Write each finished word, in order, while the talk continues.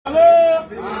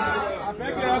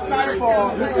time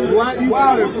for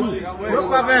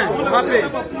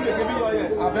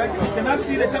Can I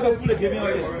see the type of food they're giving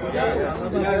you?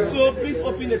 So please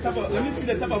open the type of. Let me see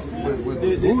the type of food. Who is with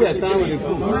the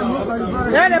food?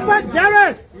 Yeah, they put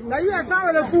Jared. Now you are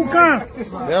with the food can.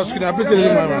 Yes, can I put it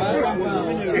in my mouth?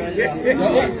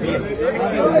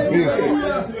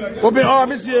 Open all,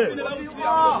 monsieur.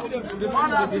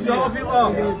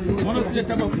 Want to see the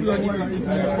type of food I need? I'm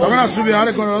going to soup. How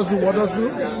they going to water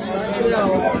soup?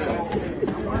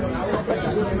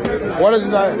 What is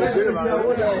that?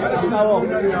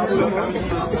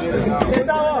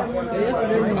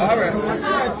 All right.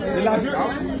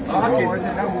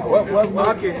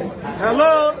 Okay.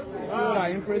 Hello.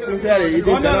 The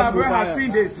government library has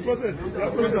seen this.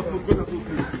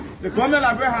 The government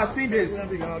library has seen this,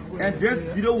 and this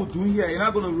video will do here. You're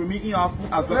not going to remain in our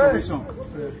food as documentation.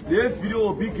 This video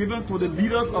will be given to the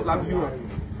leaders of Liberia.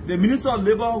 The Minister of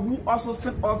Labor, who also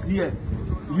sent us here,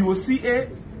 he will see it.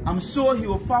 I'm sure he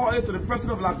will forward it to the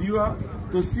President of Liberia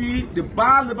to see the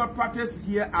bad labor practice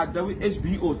here at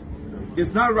WHBOs.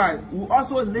 It's not right. We will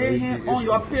also lay hands on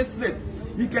your pay slip.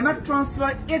 You cannot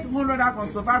transfer $800 from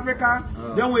South Africa.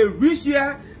 Then we reach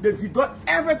here, they deduct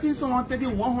everything. Someone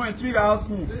taking $103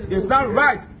 home. It's not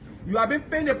right. You have been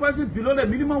paying the person below the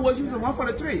minimum wage of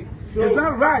 143. It's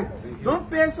not right. Don't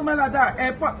pay something like that.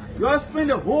 You spend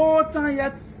the whole time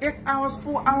here, 8 hours,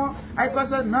 4 hours. I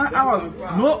cost 9 hours.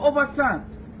 No overtime.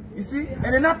 You see, and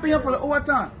they're not paying for the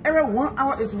overtime. Every 1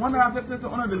 hour is $150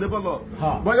 under the labor law.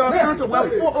 But you're trying to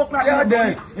work 4 o'clock in the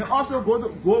morning and also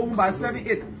go home by 7,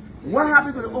 8. What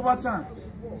happens to the overtime?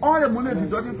 All the money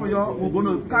deducted for you, we're going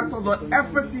to calculate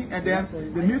everything, and then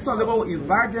the Minister of Labor will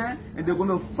invite them, and they're going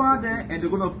to fund them, and they're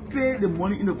going to pay the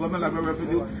money in the government library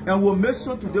revenue, and we'll make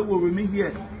sure today we'll remain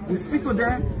here. We speak to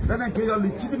them, let them get a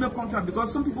legitimate contract,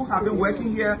 because some people have been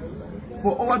working here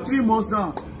for over 3 months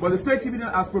now, but they still keeping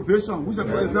them as probation, which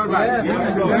is not right.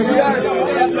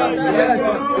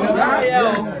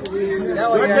 Yes.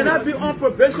 You cannot be on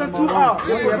probation throughout.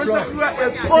 The probation period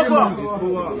is over.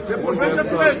 The probation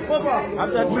period is over.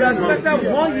 We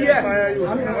expected 1 year.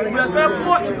 We expected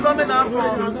 4 employment now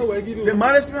from the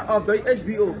management of the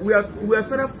HBO. We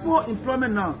expected 4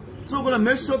 employment now. So we're going to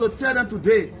make sure to tell them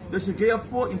today they should get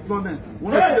 4 employment.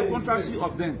 We want to see the contract sheet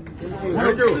of them. We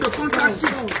want to see the contract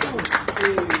sheet.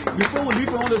 Before we leave,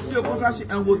 we want to see the contract sheet,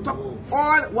 and we'll talk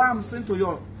all what I'm saying to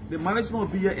you. The management will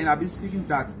be here, and I'll be speaking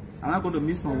that. I'm not going to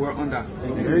miss my word on that.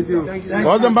 Thank you.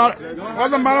 What's the matter with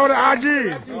the IG?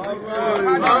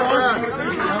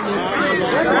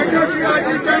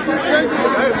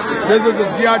 This is the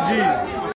DRG.